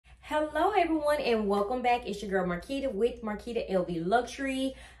everyone, and welcome back. It's your girl Marquita with Marquita LV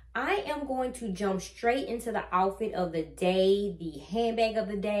Luxury. I am going to jump straight into the outfit of the day, the handbag of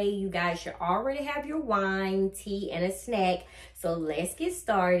the day. You guys should already have your wine, tea, and a snack. So let's get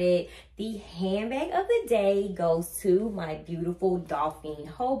started. The handbag of the day goes to my beautiful Dolphin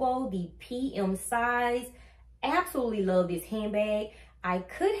Hobo, the PM size. Absolutely love this handbag. I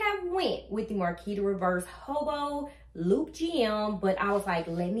could have went with the Marquita Reverse Hobo Loop GM, but I was like,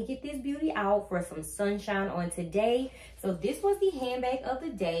 let me get this beauty out for some sunshine on today. So this was the handbag of the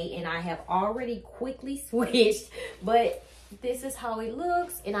day, and I have already quickly switched, but this is how it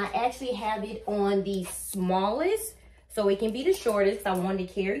looks. And I actually have it on the smallest, so it can be the shortest. I wanted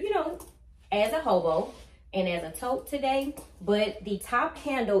to carry, you know, as a hobo and as a tote today. But the top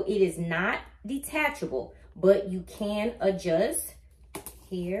handle, it is not detachable, but you can adjust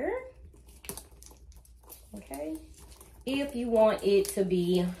here, okay, if you want it to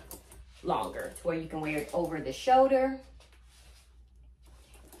be longer, to where you can wear it over the shoulder.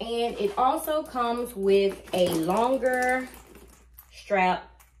 And it also comes with a longer strap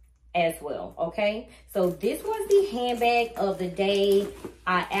as well, okay? So this was the handbag of the day.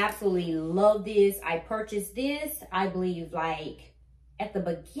 I absolutely love this. I purchased this, I believe, like at the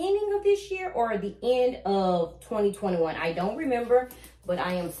beginning of this year or the end of 2021. I don't remember, but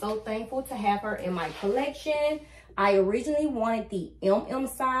I am so thankful to have her in my collection. I originally wanted the MM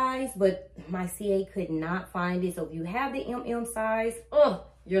size, but my CA could not find it. So if you have the MM size,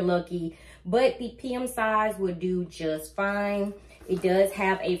 you're lucky. But the PM size would do just fine. It does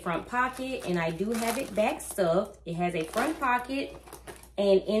have a front pocket, and I do have it back stuffed. It has a front pocket,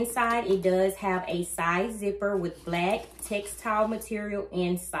 and inside it does have a side zipper with black textile material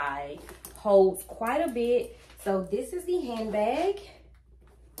inside. Holds quite a bit. So this is the handbag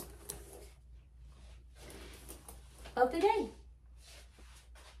of the day.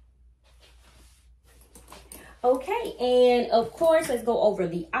 Okay, and of course, let's go over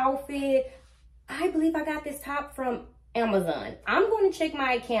the outfit. I believe I got this top from Amazon. I'm going to check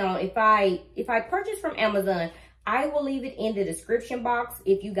my account. If I purchase from Amazon, I will leave it in the description box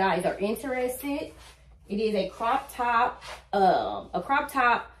if you guys are interested. It is a crop top,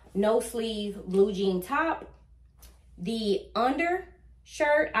 no sleeve blue jean top. The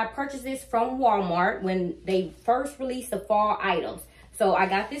undershirt, I purchased this from Walmart when they first released the fall items. So I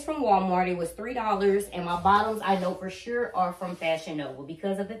got this from Walmart. It was $3, and my bottoms I know for sure are from Fashion Nova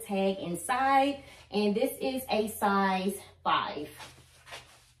because of the tag inside. And this is a size 5.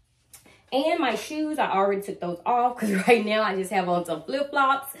 And my shoes, I already took those off because right now I just have on some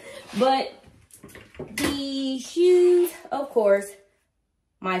flip-flops. But the shoes, of course,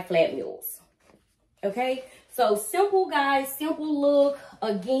 my flat mules. Okay, so simple, guys, simple look.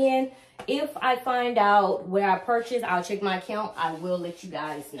 Again, if I find out where I purchased, I'll check my account. I will let you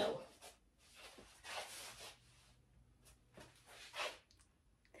guys know.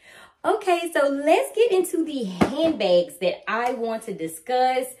 Okay, so let's get into the handbags that I want to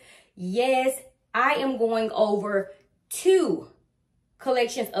discuss. Yes, I am going over 2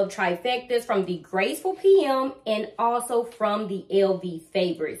 collections of trifectas from the Graceful PM and also from the LV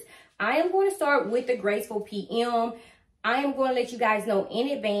Favorites. I am going to start with the Graceful PM. I am going to let you guys know in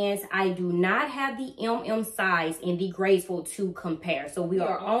advance, I do not have the MM size in the Graceful to compare. So we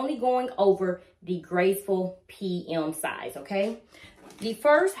are only going over the Graceful PM size, okay? The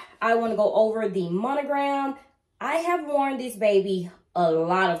first, I want to go over the monogram. I have worn this baby a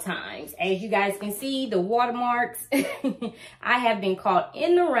lot of times. As you guys can see, the watermarks, I have been caught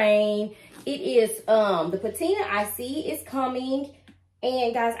in the rain. It is, the patina I see is coming.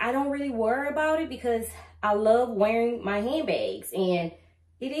 And guys, I don't really worry about it because I love wearing my handbags and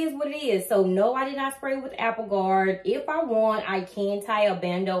it is what it is. So no, I did not spray with Apple Guard. If I want, I can tie a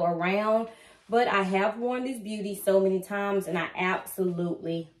bandeau around, but I have worn this beauty so many times and I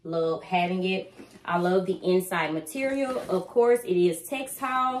absolutely love having it. I love the inside material. Of course, it is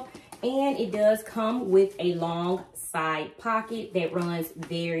textile and it does come with a long side pocket that runs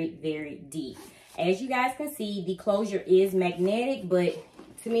very, very deep. As you guys can see, the closure is magnetic, but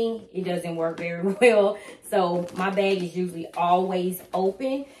to me, it doesn't work very well. So my bag is usually always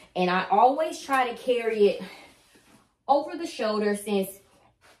open, and I always try to carry it over the shoulder since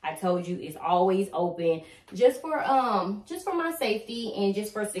I told you it's always open. Just for my safety and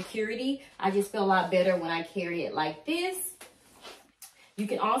just for security, I just feel a lot better when I carry it like this. You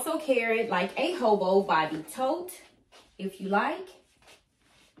can also carry it like a hobo body tote if you like.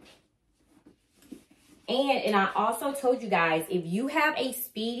 And I also told you guys, if you have a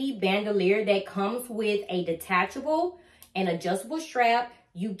Speedy bandolier that comes with a detachable and adjustable strap,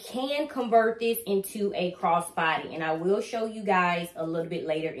 you can convert this into a crossbody, and I will show you guys a little bit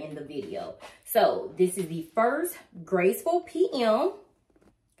later in the video. So this is the first Graceful PM.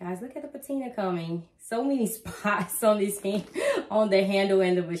 Guys, look at the patina coming. So many spots on this hand, on the handle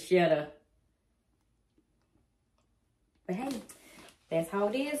and the vachetta. But hey, that's how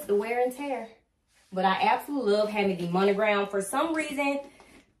it is, the wear and tear. But I absolutely love having the monogram. For some reason,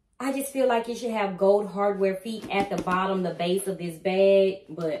 I just feel like it should have gold hardware feet at the bottom, the base of this bag,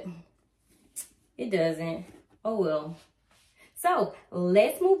 but it doesn't. Oh well. So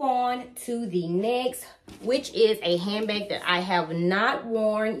let's move on to the next, which is a handbag that I have not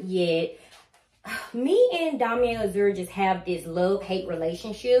worn yet. Me and Damier Azur just have this love-hate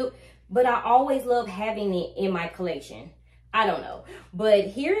relationship, but I always love having it in my collection. I don't know, but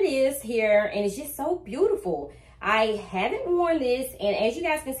here it is here, and it's just so beautiful. I haven't worn this, and as you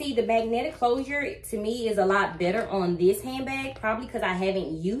guys can see, the magnetic closure to me is a lot better on this handbag, probably because I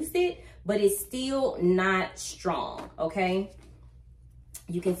haven't used it, but it's still not strong, okay?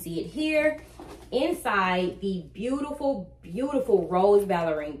 You can see it here. Inside, the beautiful, beautiful rose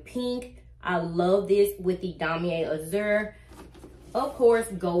ballerine pink. I love this with the Damier Azur. Of course,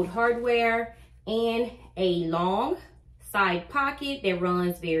 gold hardware and a long side pocket that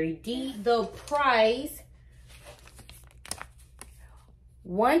runs very deep. The price,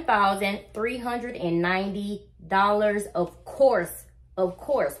 $1,390. Of course,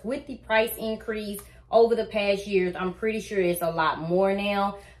 with the price increase over the past years, I'm pretty sure it's a lot more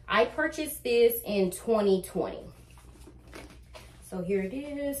now. I purchased this in 2020. So here it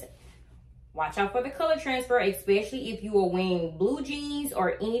is. Watch out for the color transfer, especially if you are wearing blue jeans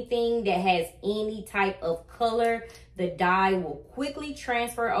or anything that has any type of color. The dye will quickly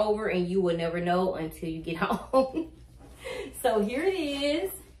transfer over and you will never know until you get home. So here it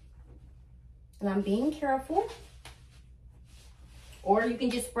is. And I'm being careful. Or you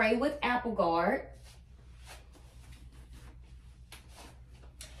can just spray with Apple Guard.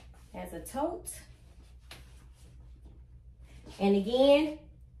 As a tote. And again,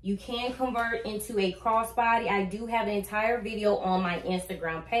 you can convert into a crossbody. I do have an entire video on my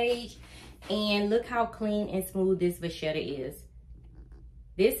Instagram page. And look how clean and smooth this vachetta is.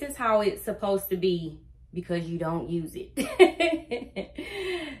 This is how it's supposed to be because you don't use it.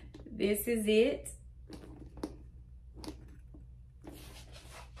 This is it.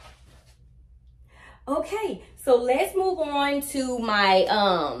 Okay, so let's move on to my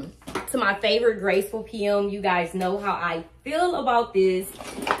favorite Graceful PM. You guys know how I feel about this.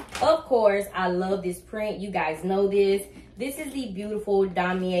 Of course, I love this print. You guys know this. This is the beautiful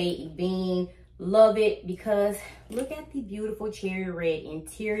Damier Ebene. Love it because look at the beautiful cherry red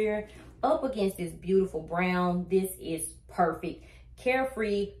interior up against this beautiful brown. This is perfect.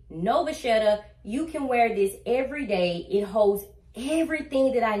 Carefree, no vachetta. You can wear this every day. It holds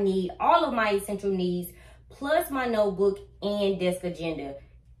everything that I need, all of my essential needs, plus my notebook and desk agenda.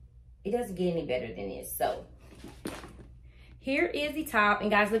 It doesn't get any better than this. So here is the top,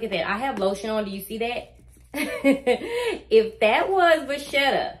 and guys, look at that. I have lotion on. Do you see that? If that was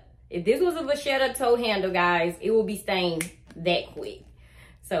vachetta, if this was a vachetta toe handle, guys, it will be stained that quick.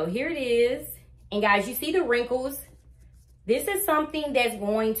 So here it is, and guys, you see the wrinkles. This is something that's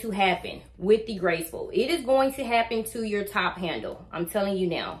going to happen with the Graceful. It is going to happen to your top handle. I'm telling you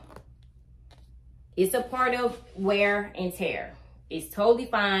now. It's a part of wear and tear. It's totally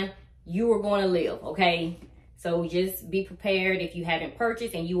fine. You are going to live, okay? So just be prepared if you haven't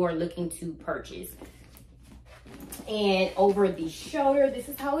purchased and you are looking to purchase. And over the shoulder, this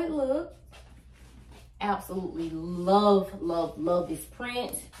is how it looks. Absolutely love, love, love this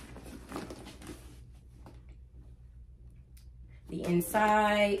print. The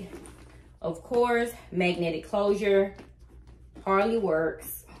inside, of course, magnetic closure, hardly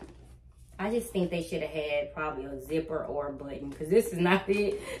works. I just think they should have had probably a zipper or a button because this is not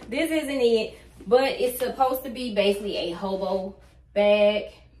it. This isn't it, but it's supposed to be basically a hobo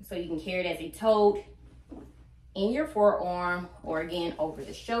bag. So you can carry it as a tote in your forearm or again over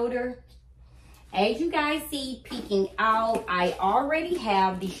the shoulder. As you guys see peeking out, I already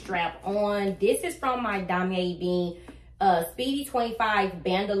have the strap on. This is from my Damier Ebene Speedy 25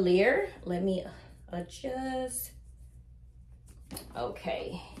 bandolier. Let me adjust.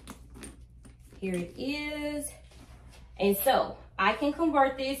 Okay, here it is. And so I can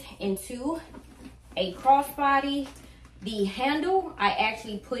convert this into a crossbody. The handle, I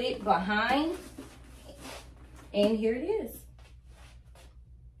actually put it behind, and here it is.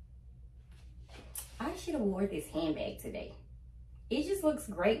 I should have worn this handbag today. It just looks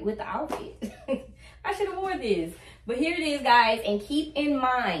great with the outfit. I should have worn this. But here it is, guys. And keep in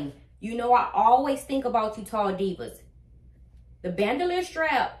mind, you know I always think about you tall divas. The bandolier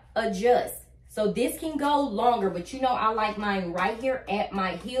strap adjusts. So this can go longer, but you know I like mine right here at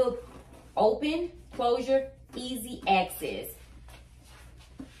my hip. Open, closure, easy access.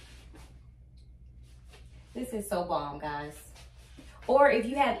 This is so bomb, guys. Or if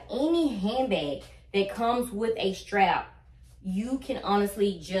you have any handbag that comes with a strap, you can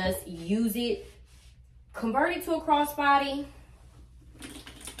honestly just use it, convert it to a crossbody,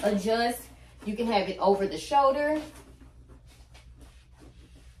 adjust. You can have it over the shoulder.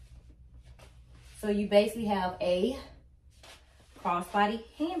 So you basically have a crossbody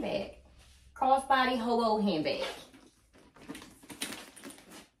handbag, crossbody hobo handbag.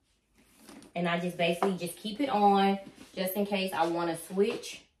 And I just basically just keep it on just in case I want to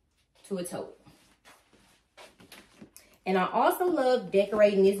switch to a tote. And I also love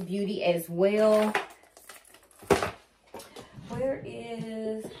decorating this beauty as well. Where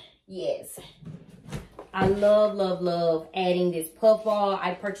is, yes. I love, love, love adding this puff ball.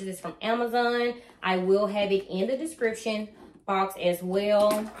 I purchased this from Amazon. I will have it in the description box as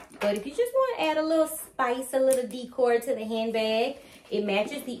well. But if you just want to add a little spice, a little decor to the handbag, it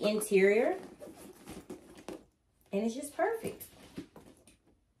matches the interior. And it's just perfect.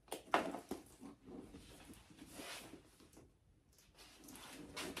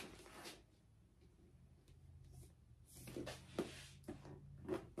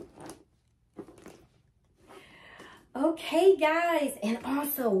 Okay, guys, and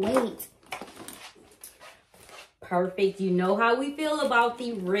also wait. Perfect. You know how we feel about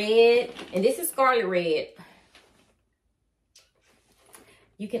the red, and this is scarlet red.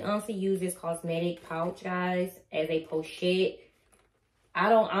 You can also use this cosmetic pouch, guys, as a pochette.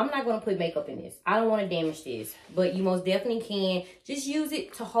 I'm not going to put makeup in this. I don't want to damage this, but you most definitely can. Just use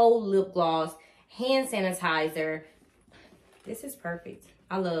it to hold lip gloss, hand sanitizer. This is perfect.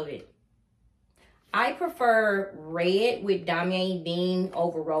 I love it. I prefer red with damier bean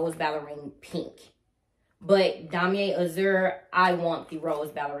over rose ballerine pink. But damier azure, I want the rose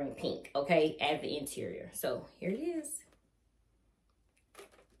ballerine pink, okay, as the interior. So here it is.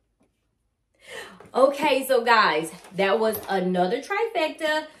 Okay, so guys, that was another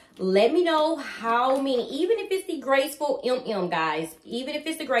trifecta. Let me know how many, even if it's the graceful MM, guys, even if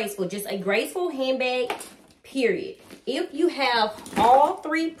it's the graceful, just a graceful handbag, period. If you have all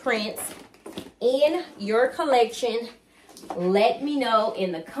 3 prints in your collection, let me know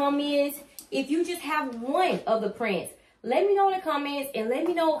in the comments. If you just have one of the prints, let me know in the comments and let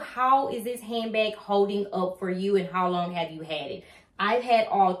me know how is this handbag holding up for you and how long have you had it. I've had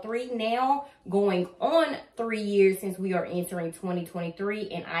all 3 now, going on 3 years since we are entering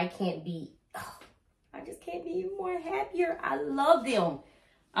 2023, and I just can't be more happier. I love them.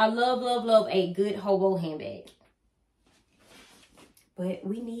 I love, love, love a good hobo handbag. But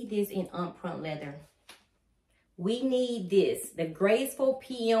we need this in upfront leather. We need this, the Graceful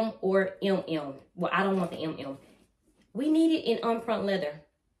PM or MM. Well, I don't want the MM. We need it in upfront leather.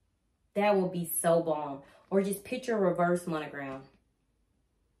 That will be so bomb. Or just picture reverse monogram.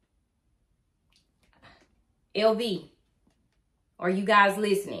 LV, are you guys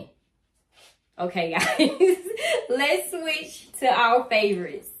listening? Okay, guys, let's switch to our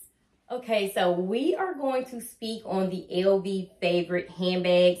favorites. Okay, so we are going to speak on the LV favorite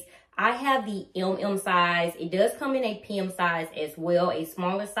handbags. I have the MM size. It does come in a PM size as well, a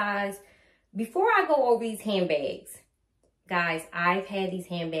smaller size. Before I go over these handbags, guys, I've had these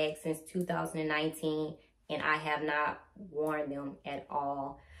handbags since 2019 and I have not worn them at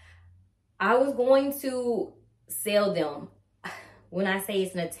all. I was going to sell them. When I say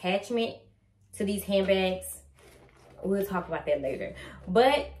it's an attachment to these handbags, we'll talk about that later.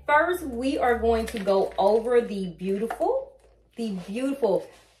 But first, we are going to go over the beautiful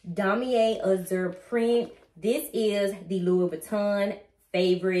damier azure print. This is the Louis Vuitton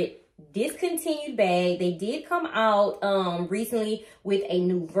favorite discontinued bag. They did come out recently with a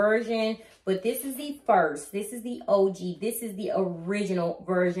new version, but this is the first. This is the OG. This is the original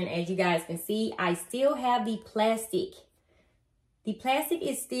version. As you guys can see, I still have the plastic. The plastic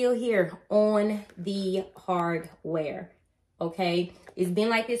is still here on the hardware, okay? It's been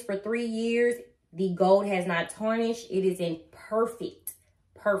like this for 3 years. The gold has not tarnished. It is in perfect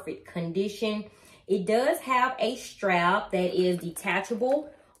condition. It does have a strap that is detachable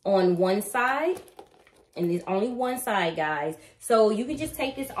on one side. And there's only one side, guys. So you can just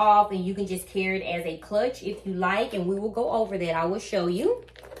take this off and you can just carry it as a clutch if you like. And we will go over that. I will show you.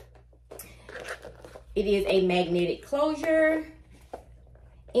 It is a magnetic closure.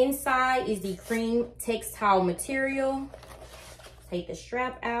 Inside is the cream textile material. Take the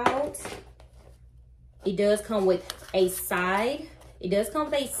strap out. It does come with a side. It does come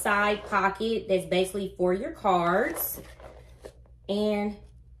with a side pocket that's basically for your cards. and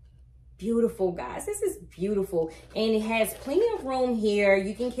beautiful, guys. This is beautiful, and it has plenty of room here.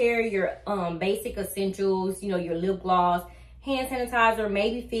 You can carry your basic essentials, you know, your lip gloss, hand sanitizer,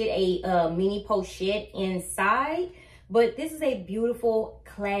 maybe fit a mini pochette inside. But this is a beautiful,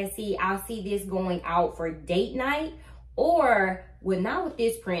 classy, I'll see this going out for date night, or not with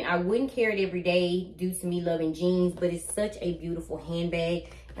this print. I wouldn't carry it every day due to me loving jeans, but it's such a beautiful handbag.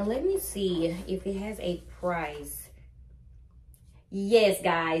 And let me see if it has a price. Yes,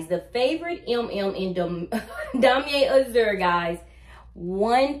 guys, the favorite MM in Damier Azur, guys,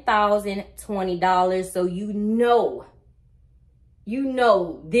 $1,020. So you know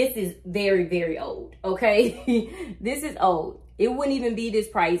this is very, very old, okay? This is old. It wouldn't even be this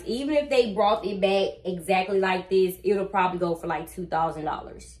price. Even if they brought it back exactly like this, it'll probably go for like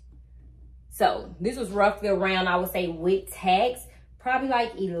 $2,000. So this was roughly around, I would say with tax, probably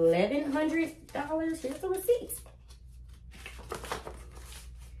like $1,100. Here's the receipts.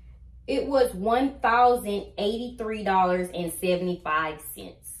 It was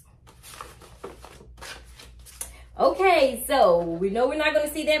 $1,083.75. Okay, so we know we're not going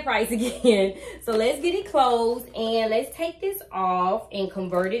to see that price again. So let's get it closed and let's take this off and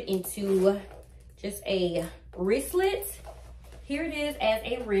convert it into just a wristlet. Here it is as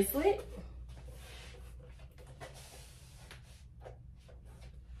a wristlet.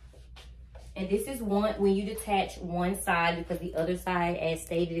 And this is one when you detach one side, because the other side, as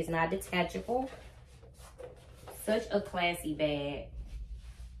stated, is not detachable. Such a classy bag.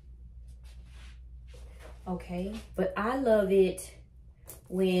 Okay, but I love it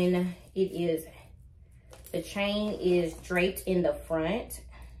when the chain is draped in the front.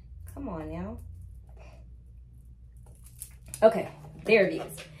 Come on now. Okay, there it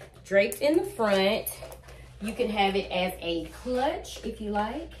is. Draped in the front. You can have it as a clutch if you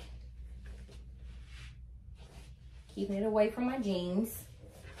like. Keeping it away from my jeans.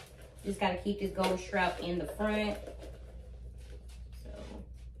 Just got to keep this gold strap in the front.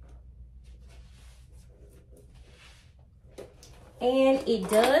 And it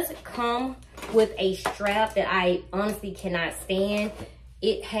does come with a strap that I honestly cannot stand.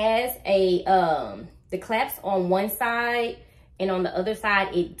 It has the claps on one side, and on the other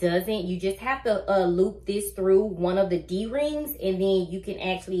side it doesn't. You just have to loop this through one of the D-rings, and then you can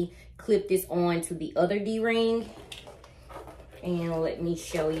actually clip this on to the other D-ring. And let me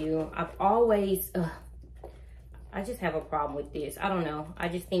show you. I just have a problem with this. I don't know. I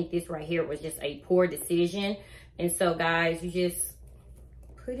just think this right here was just a poor decision. And so, guys, you just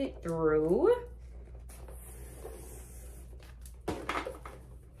put it through.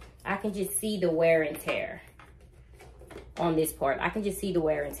 I can just see the wear and tear on this part. I can just see the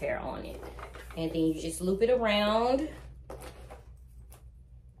wear and tear on it. And then you just loop it around.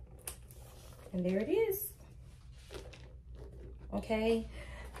 And there it is. Okay.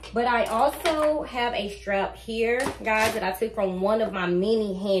 But I also have a strap here, guys, that I took from one of my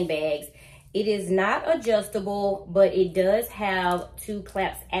mini handbags. It is not adjustable, but it does have two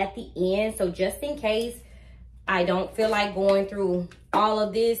claps at the end. So just in case I don't feel like going through all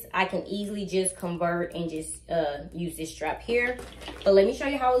of this, I can easily just convert and just use this strap here. But let me show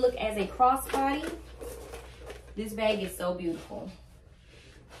you how it looks as a crossbody. This bag is so beautiful.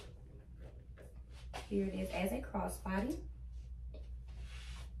 Here it is as a crossbody.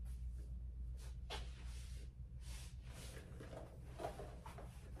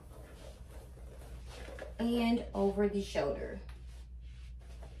 And over the shoulder.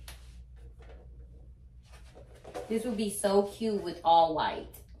 This would be so cute with all white.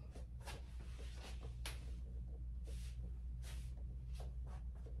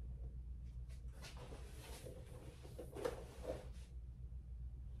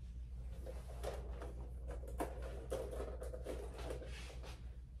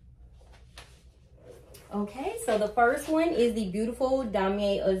 Okay, so the first one is the beautiful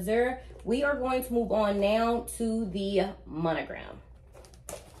Damier Azur. We are going to move on now to the monogram.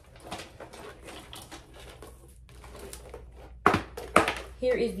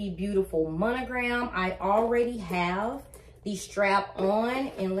 Here is the beautiful monogram. I already have the strap on,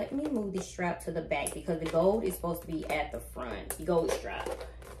 and let me move the strap to the back because the gold is supposed to be at the front. The gold strap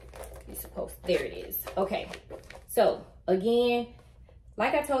is supposed, there it is. Okay, so again,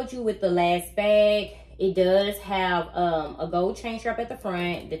 like I told you with the last bag, it does have a gold chain strap at the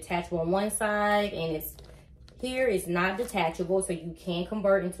front, detachable on one side, and it's here is not detachable, so you can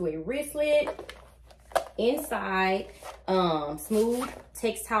convert into a wristlet. Inside, smooth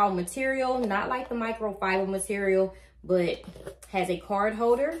textile material, not like the microfiber material, but has a card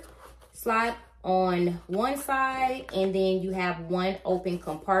holder slot on one side, and then you have one open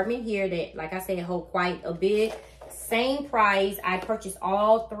compartment here that, like I said, hold quite a bit. same price. I purchased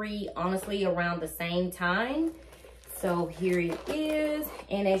all three, honestly, around the same time. So here it is.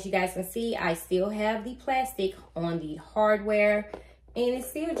 And as you guys can see, I still have the plastic on the hardware. And it's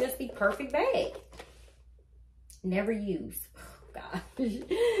still just the perfect bag. Never used. Oh, gosh.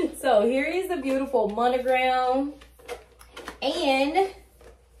 So here is the beautiful monogram. And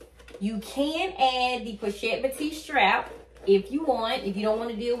you can add the pochette batiste strap if you want. If you don't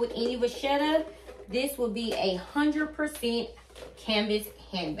want to deal with any vachetta, this will be 100% canvas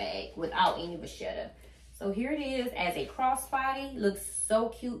handbag without any vachetta. So here it is as a crossbody. Looks so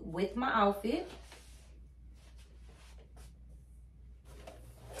cute with my outfit.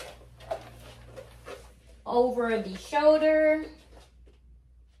 Over the shoulder.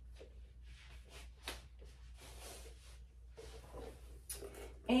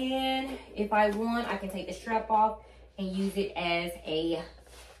 And if I want, I can take the strap off and use it as a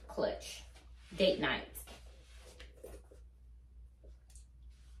clutch. Date night.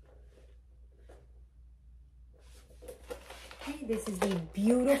 Okay, this is the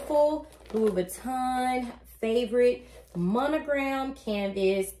beautiful Louis Vuitton favorite monogram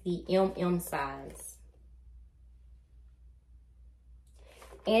canvas, the MM size.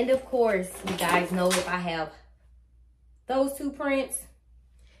 And of course, you guys know if I have those two prints,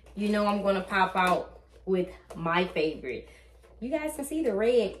 you know I'm gonna pop out with my favorite. You guys can see the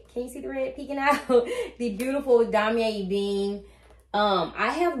red. Can you see the red peeking out? The beautiful damier bean.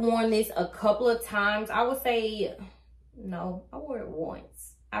 I have worn this a couple of times. I would say, no, I wore it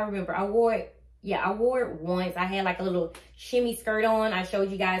once. I remember I wore it. Yeah, I wore it once. I had like a little shimmy skirt on. I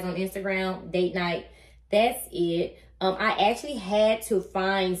showed you guys on Instagram, date night. That's it. I actually had to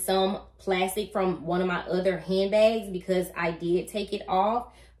find some plastic from one of my other handbags because I did take it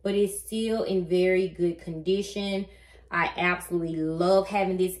off, but it's still in very good condition. I absolutely love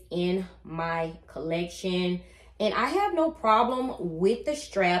having this in my collection. And I have no problem with the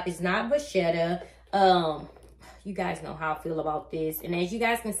strap. It's not vachetta. You guys know how I feel about this. And as you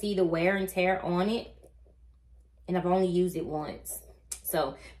guys can see, the wear and tear on it. And I've only used it once.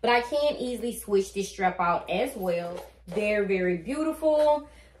 So, but I can easily switch this strap out as well. Very, very beautiful.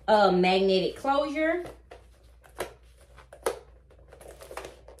 Magnetic closure.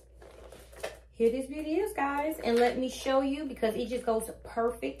 Here this beauty is, guys. And let me show you because it just goes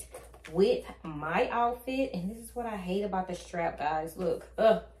perfect with my outfit. And this is what I hate about the strap, guys. Look.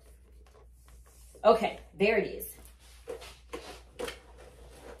 Okay, there it is.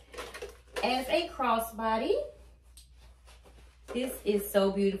 As a crossbody, this is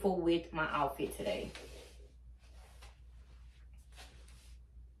so beautiful with my outfit today.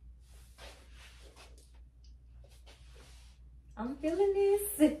 I'm feeling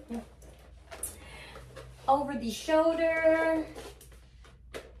this. Over the shoulder.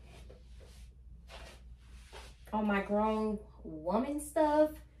 On my grown woman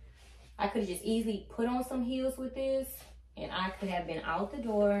stuff. I could just easily put on some heels with this. And I could have been out the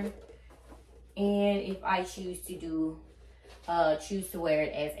door. And if I choose to do, choose to wear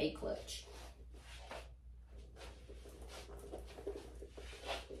it as a clutch.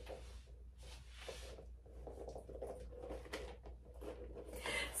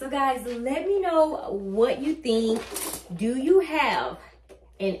 So guys, let me know what you think. Do you have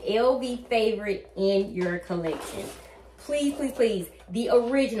an LV favorite in your collection? Please, please, please. The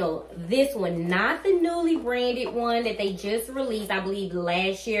original, this one, not the newly branded one that they just released, I believe,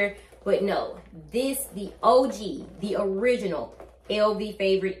 last year. But no, this, the OG, the original LV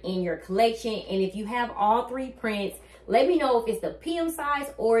favorite in your collection. And if you have all three prints, let me know if it's the PM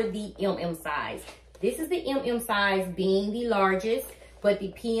size or the MM size. This is the MM size being the largest, but the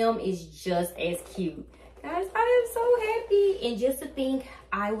PM is just as cute. Guys, I am so happy. And just to think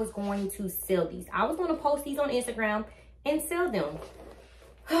I was going to sell these. I was going to post these on Instagram and sell them.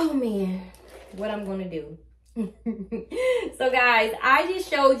 Oh man, what I'm going to do. So guys, I just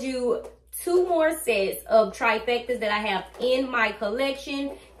showed you two more sets of trifectas that I have in my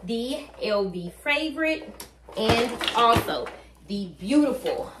collection. The LV favorite and also the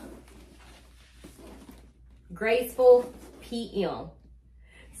beautiful Graceful PM.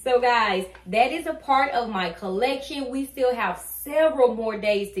 So guys, that is a part of my collection. We still have several more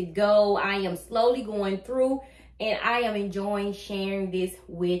days to go. I am slowly going through and I am enjoying sharing this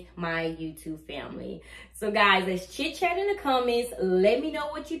with my YouTube family. So guys, let's chit chat in the comments. Let me know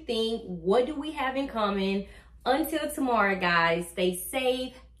what you think. What do we have in common? Until tomorrow, guys, stay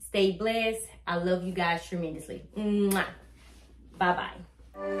safe, stay blessed. I love you guys tremendously. Mwah. Bye-bye.